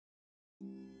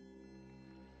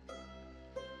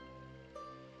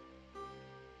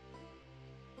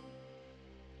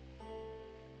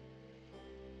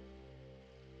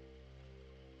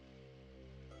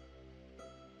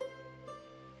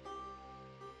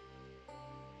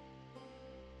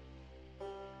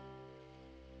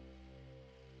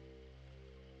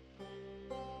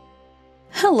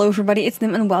Hello everybody, it's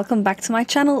Nym and welcome back to my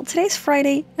channel. Today's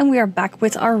Friday and we are back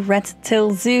with our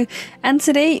red-tailed zoo, and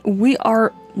today we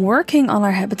are working on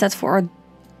our habitat for our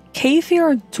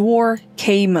Curvier Dwarf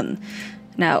Caiman.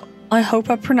 Now, I hope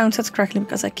I pronounced that correctly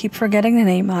because I keep forgetting the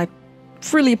name. I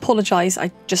really apologize, I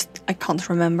can't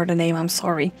remember the name, I'm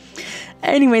sorry.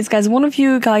 Anyways guys, one of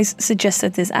you guys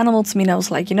suggested this animal to me and I was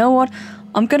like, you know what?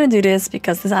 I'm gonna do this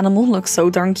because this animal looks so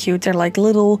darn cute. They're like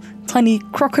little tiny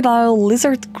crocodile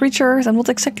lizard creatures. I'm not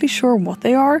exactly sure what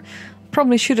they are.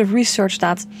 Probably should have researched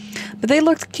that. But they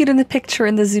looked cute in the picture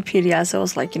in the Zoopedia, so I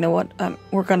was like, you know what,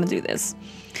 we're gonna do this.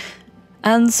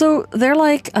 And so they're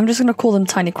like, I'm just gonna call them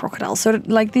tiny crocodiles. So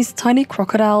like these tiny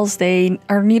crocodiles, they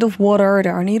are in need of water, they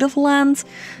are in need of land.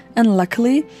 And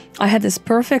luckily I had this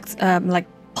perfect like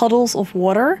puddles of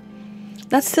water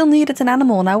that still needed an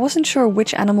animal, and I wasn't sure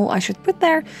which animal I should put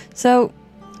there. So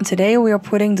today we are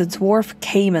putting the Dwarf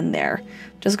Caiman there.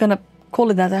 Just gonna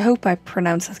call it that. I hope I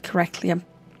pronounced that correctly. I'm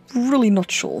really not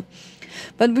sure.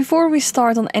 But before we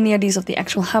start on any of these of the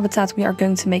actual habitat, we are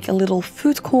going to make a little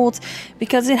food court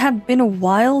because it had been a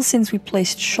while since we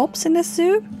placed shops in this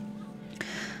zoo.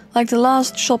 Like the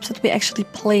last shops that we actually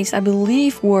placed, I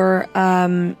believe were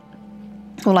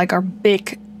like our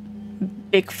big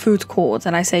food court,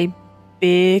 and I say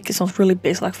big, it's not really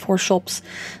big, it's like 4 shops.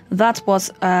 That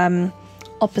was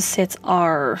opposite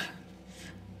our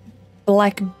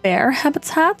black bear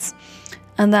habitat,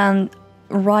 and then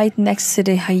right next to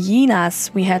the hyenas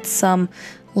we had some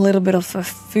little bit of a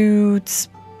food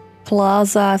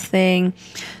plaza thing.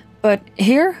 But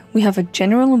here we have a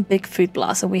general and big food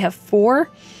plaza. We have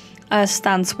 4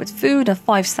 stands with food and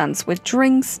 5 stands with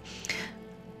drinks,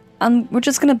 and we're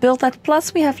just gonna build that.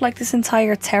 Plus we have like this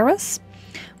entire terrace,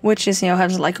 which is, you know,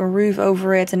 has like a roof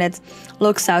over it and it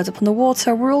looks out upon the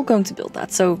water. We're all going to build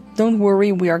that, so don't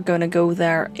worry, we are going to go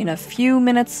there in a few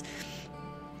minutes.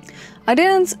 I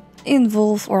didn't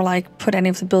involve or like put any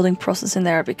of the building process in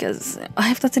there because I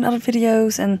have that in other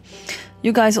videos and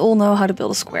you guys all know how to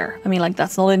build a square. I mean, like,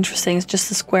 that's not interesting, it's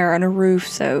just a square and a roof,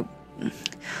 so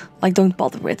like don't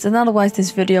bother with it. And otherwise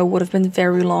this video would have been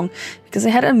very long because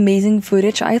I had amazing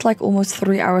footage. I had like almost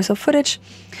 3 hours of footage,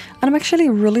 and I'm actually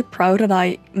really proud that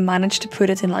I managed to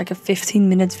put it in like a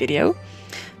 15-minute video,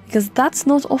 because that's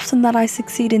not often that I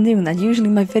succeed in doing that. Usually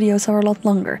my videos are a lot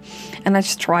longer and I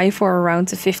strive for around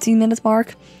the 15-minute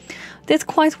mark. Did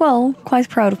quite well, quite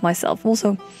proud of myself.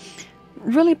 Also,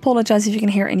 really apologize if you can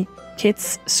hear any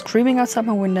kids screaming outside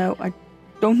my window. I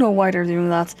don't know why they're doing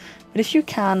that, but if you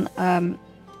can,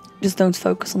 just don't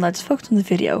focus on that, just focus on the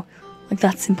video. Like,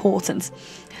 that's important.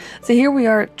 So here we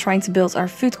are trying to build our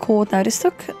food court. Now this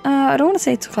took, I don't want to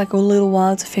say it took like a little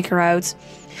while to figure out.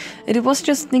 It was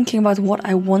just thinking about what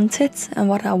I wanted and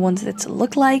what I wanted it to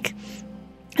look like.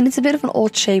 And it's a bit of an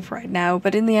odd shape right now,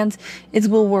 but in the end it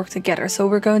will work together. So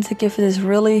we're going to give it this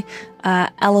really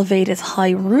elevated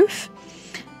high roof.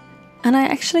 And I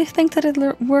actually think that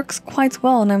it works quite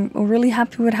well, and I'm really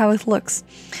happy with how it looks.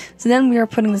 So then we are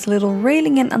putting this little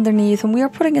railing in underneath, and we are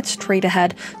putting it straight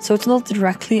ahead, so it's not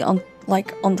directly on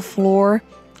the floor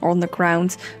or on the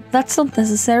ground. That's not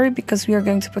necessary because we are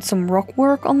going to put some rock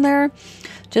work on there,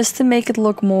 just to make it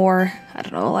look more, I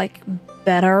don't know, like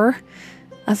better,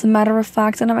 as a matter of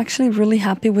fact. And I'm actually really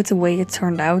happy with the way it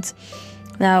turned out.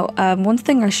 Now, one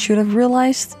thing I should have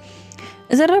realized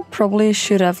is that I probably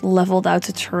should have leveled out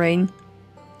the terrain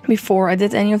before I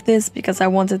did any of this, because I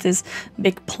wanted this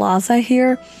big plaza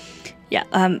here. Yeah,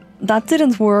 that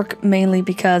didn't work, mainly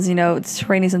because, you know, the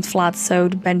terrain isn't flat, so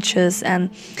the benches and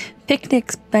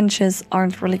picnic benches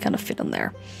aren't really gonna fit on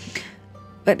there.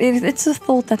 But it's a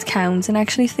thought that counts, and I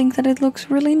actually think that it looks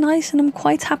really nice and I'm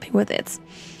quite happy with it.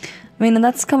 I mean, and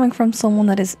that's coming from someone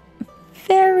that is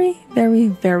very, very,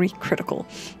 very critical.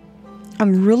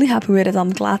 I'm really happy with it.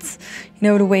 I'm glad, you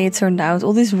know, the way it turned out.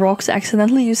 All these rocks, I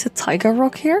accidentally used a tiger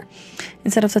rock here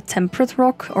instead of the temperate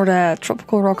rock or the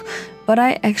tropical rock, but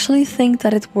I actually think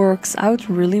that it works out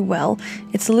really well.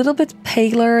 It's a little bit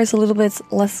paler, it's a little bit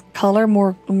less color,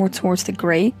 more towards the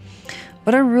gray,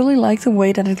 but I really like the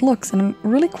way that it looks, and I'm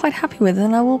really quite happy with it,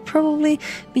 and I will probably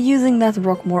be using that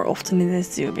rock more often in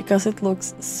this zoo because it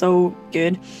looks so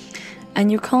good. And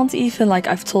you can't even, like,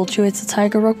 I've told you it's a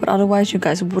tiger rock, but otherwise you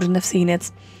guys wouldn't have seen it.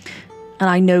 And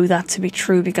I know that to be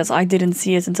true because I didn't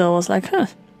see it until I was like, huh,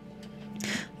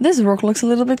 this rock looks a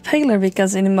little bit paler,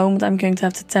 because in a moment I'm going to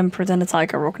have the temperate and the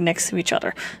tiger rock next to each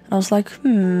other. And I was like,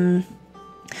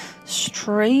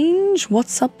 strange,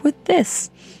 what's up with this?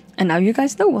 And now you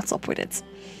guys know what's up with it.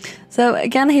 So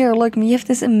again, here, look, we have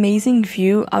this amazing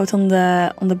view out on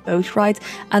the boat ride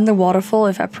and the waterfall.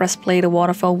 If I press play, the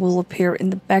waterfall will appear in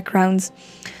the background.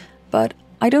 But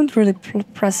I don't really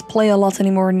press play a lot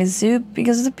anymore in the zoo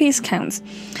because of the piece counts.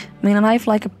 I mean, and I have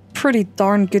like a pretty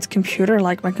darn good computer,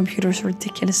 like my computer is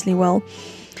ridiculously well,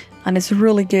 and it's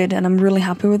really good and I'm really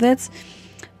happy with it.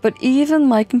 But even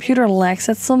my computer lags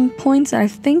at some points, and I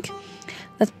think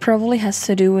that probably has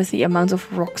to do with the amount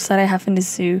of rocks that I have in the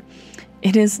zoo.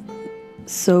 It is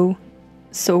so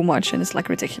much, and it's like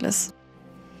ridiculous.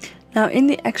 Now in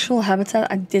the actual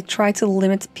habitat I did try to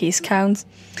limit the piece count,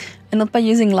 and not by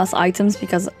using less items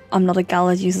because I'm not a gal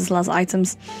that uses less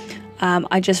items.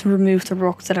 I just removed the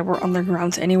rocks that were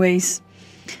underground anyways.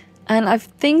 And I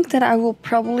think that I will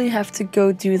probably have to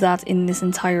go do that in this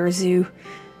entire zoo.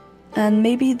 And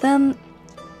maybe then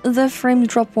the frame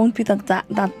drop won't be that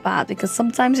bad, because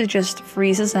sometimes it just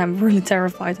freezes and I'm really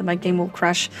terrified that my game will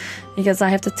crash because I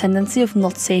have the tendency of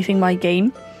not saving my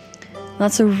game.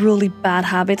 That's a really bad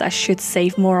habit. I should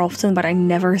save more often, but I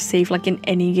never save like in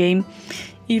any game.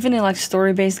 Even in like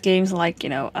story-based games like, you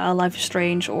know, Life is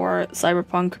Strange or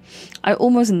Cyberpunk, I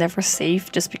almost never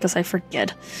save just because I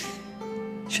forget.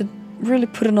 Should really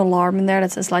put an alarm in there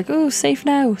that says like, oh, save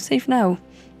now, save now.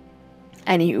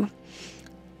 Anywho.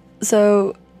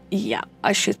 So yeah,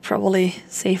 I should probably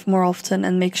save more often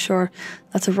and make sure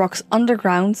that the rocks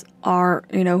underground are,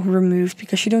 you know, removed,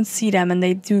 because you don't see them and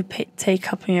they do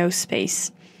take up, you know,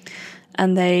 space.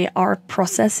 And they are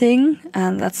processing,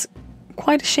 and that's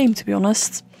quite a shame, to be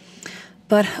honest.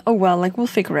 But oh well, like we'll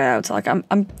figure it out. Like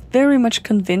I'm very much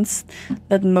convinced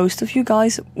that most of you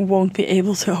guys won't be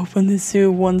able to open the zoo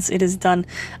once it is done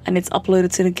and it's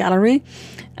uploaded to the gallery.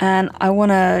 And I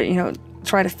wanna, you know,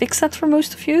 try to fix that for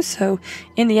most of you. So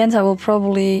in the end I will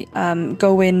probably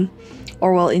go in,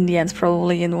 or well, in the end,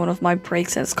 probably in one of my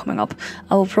breaks that's coming up,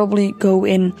 I will probably go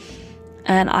in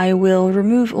and I will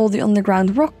remove all the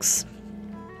underground rocks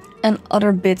and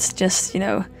other bits, just, you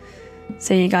know,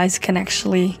 so you guys can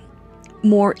actually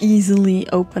more easily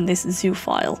open this zoo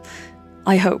file,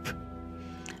 I hope.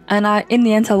 And in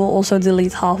the end I will also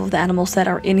delete half of the animals that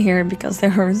are in here, because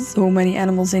there are so many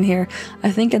animals in here. I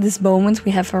think at this moment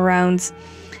we have around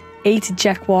 8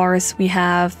 jaguars, we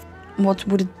have, what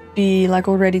would it be, like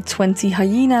already 20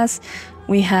 hyenas,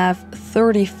 we have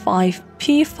 35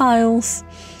 P-files,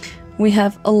 we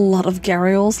have a lot of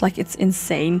gharials, like it's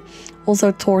insane.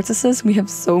 Also tortoises, we have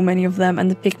so many of them, and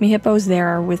the pygmy hippos, there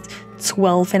are with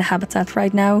 12 in habitat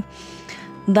right now.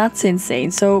 That's insane.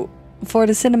 So for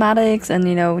the cinematics and,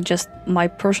 you know, just my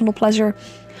personal pleasure,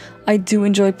 I do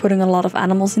enjoy putting a lot of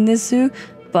animals in this zoo,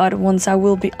 but once I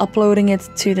will be uploading it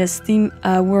to the Steam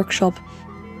workshop,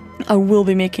 I will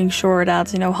be making sure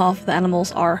that, you know, half of the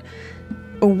animals are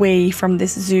away from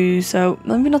this zoo. So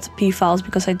maybe not the P-files,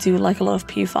 because I do like a lot of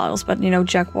P-files, but, you know,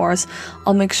 jaguars,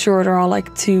 I'll make sure there are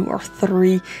like 2 or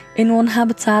 3 in one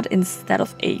habitat instead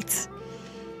of 8.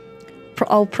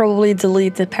 I'll probably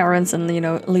delete the parents and, you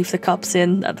know, leave the cubs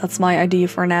in. That's my idea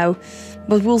for now,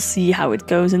 but we'll see how it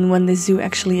goes and when the zoo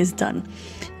actually is done.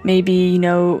 Maybe, you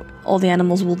know, all the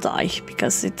animals will die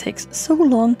because it takes so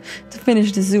long to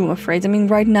finish the zoo, I'm afraid. I mean,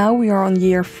 right now we are on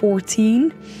year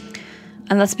 14,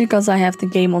 and that's because I have the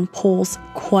game on pause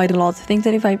quite a lot. I think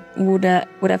that if I would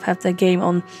have had the game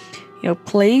on, you know,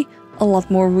 play a lot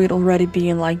more, we'd already be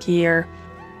in like year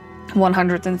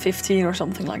 115 or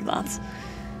something like that.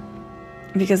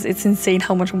 Because it's insane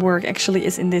how much work actually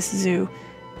is in this zoo.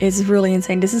 It's really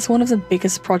insane. This is one of the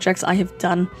biggest projects I have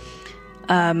done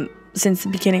since the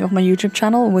beginning of my YouTube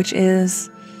channel, which is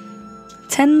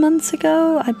 10 months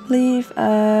ago, I believe.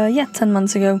 Yeah, 10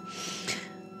 months ago.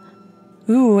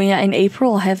 Ooh, yeah, in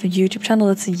April I have a YouTube channel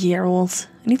that's a year old.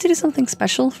 I need to do something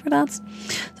special for that.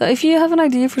 So if you have an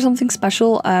idea for something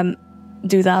special,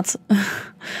 do that.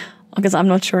 Because I'm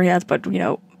not sure yet, but, you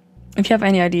know, if you have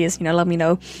any ideas, you know, let me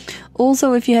know.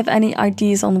 Also, if you have any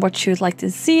ideas on what you would like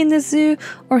to see in the zoo,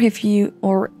 or if you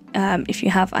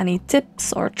have any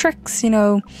tips or tricks, you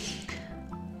know,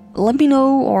 let me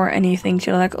know. Or anything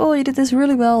you're like, oh, you did this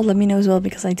really well, let me know as well,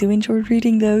 because I do enjoy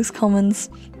reading those comments.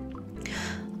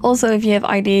 Also, if you have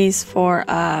ideas for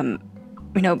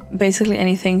you know, basically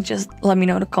anything, just let me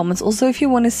know in the comments. Also, if you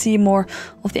want to see more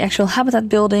of the actual habitat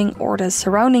building or the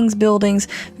surroundings buildings,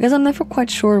 because I'm never quite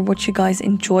sure what you guys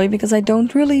enjoy, because I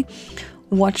don't really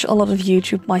watch a lot of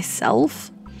YouTube myself.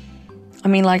 I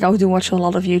mean, like, I do watch a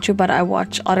lot of YouTube, but I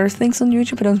watch other things on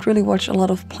YouTube. I don't really watch a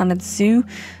lot of Planet Zoo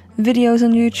videos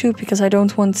on YouTube, because I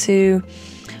don't want to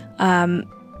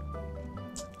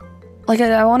like,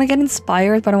 I want to get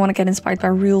inspired, but I want to get inspired by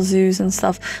real zoos and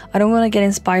stuff. I don't want to get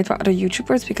inspired by other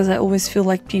YouTubers, because I always feel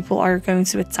like people are going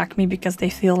to attack me because they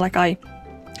feel like I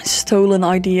stole an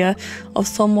idea of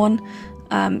someone.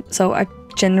 So I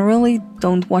generally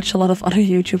don't watch a lot of other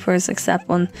YouTubers except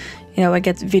when, you know, I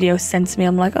get videos sent to me.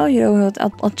 I'm like, oh, you know,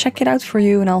 I'll check it out for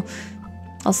you and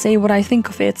I'll say what I think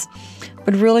of it.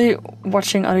 But really,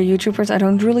 watching other YouTubers, I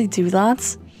don't really do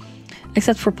that.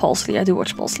 Except for Palsley. I do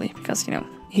watch Palsley because, you know,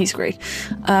 he's great.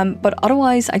 But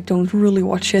otherwise, I don't really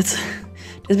watch it.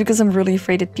 Just because I'm really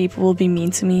afraid that people will be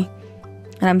mean to me.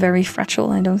 And I'm very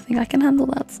fragile and I don't think I can handle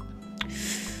that.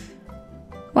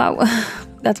 Wow.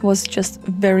 That was just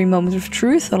a very moment of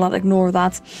truth, so I'll ignore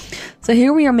that. So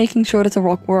here we are making sure that the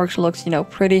rock work looks, you know,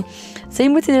 pretty.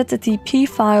 Same with the TP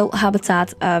file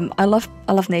habitat. I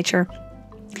love nature.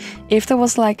 If there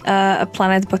was like a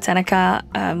Planet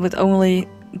Botanica with only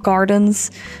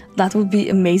gardens, that would be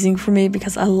amazing for me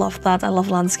because I love that. I love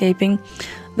landscaping.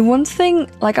 The one thing,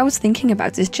 like I was thinking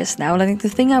about this just now, I think the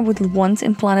thing I would want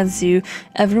in Planet Zoo,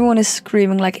 everyone is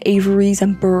screaming like aviaries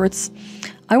and birds.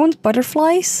 I want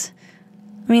butterflies.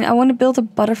 I mean, I want to build a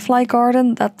butterfly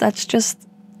garden. That's just,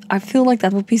 I feel like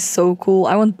that would be so cool.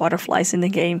 I want butterflies in the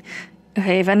game.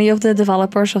 Okay, if any of the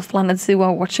developers of Planet Zoo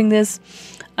are watching this,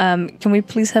 can we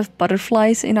please have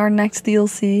butterflies in our next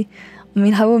DLC? I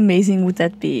mean, how amazing would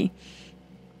that be?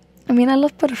 I mean, I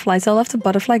love butterflies. I love the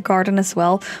butterfly garden as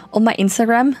well. On my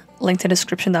Instagram, linked in the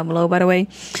description down below, by the way,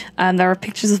 there are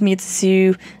pictures of me at the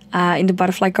zoo in the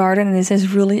butterfly garden, and this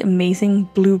is really amazing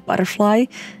blue butterfly.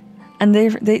 And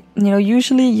they, you know,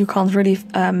 usually you can't really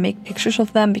make pictures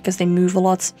of them because they move a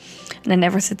lot and they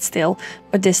never sit still.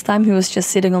 But this time he was just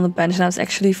sitting on the bench and I was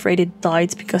actually afraid it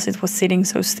died because it was sitting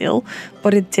so still,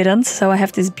 but it didn't. So I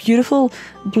have this beautiful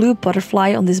blue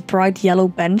butterfly on this bright yellow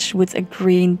bench with a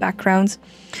green background.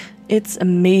 It's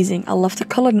amazing. I love the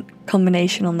color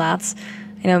combination on that.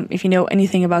 You know, if you know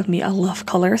anything about me, I love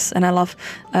colors and I love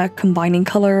combining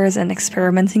colors and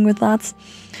experimenting with that.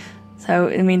 So,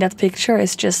 I mean, that picture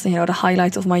is just, you know, the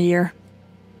highlight of my year.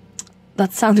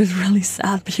 That sounded really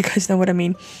sad, but you guys know what I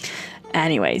mean.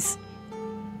 Anyways.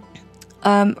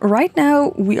 Right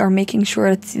now, we are making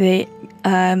sure that they,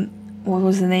 what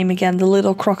was the name again? The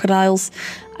little crocodiles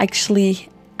actually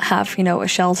have, you know, a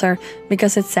shelter.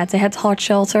 Because it said they had hard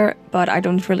shelter, but I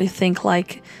don't really think,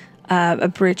 like, a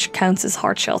bridge counts as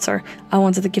hard shelter. I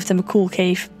wanted to give them a cool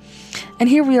cave. And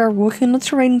here we are working on the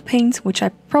terrain paint, which I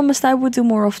promised I would do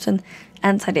more often,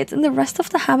 and I did. And the rest of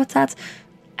the habitat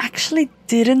actually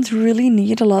didn't really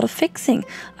need a lot of fixing.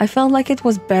 I felt like it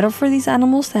was better for these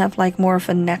animals to have like more of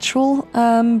a natural,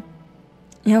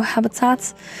 you know,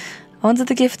 habitat. I wanted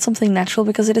to give it something natural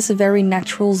because it is a very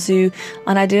natural zoo,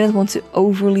 and I didn't want to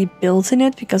overly build in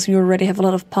it because we already have a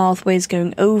lot of pathways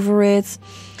going over it,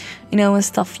 you know, and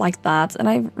stuff like that. And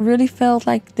I really felt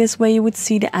like this way you would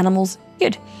see the animals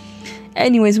good.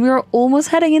 Anyways, we are almost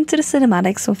heading into the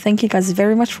cinematics, so thank you guys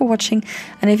very much for watching,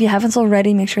 and if you haven't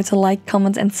already, make sure to like,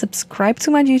 comment and subscribe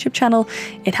to my YouTube channel.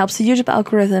 It helps the YouTube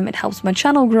algorithm, it helps my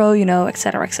channel grow, you know,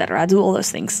 etc, etc. I do all those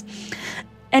things.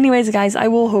 Anyways guys, I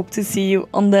will hope to see you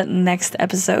on the next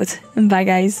episode. Bye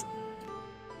guys.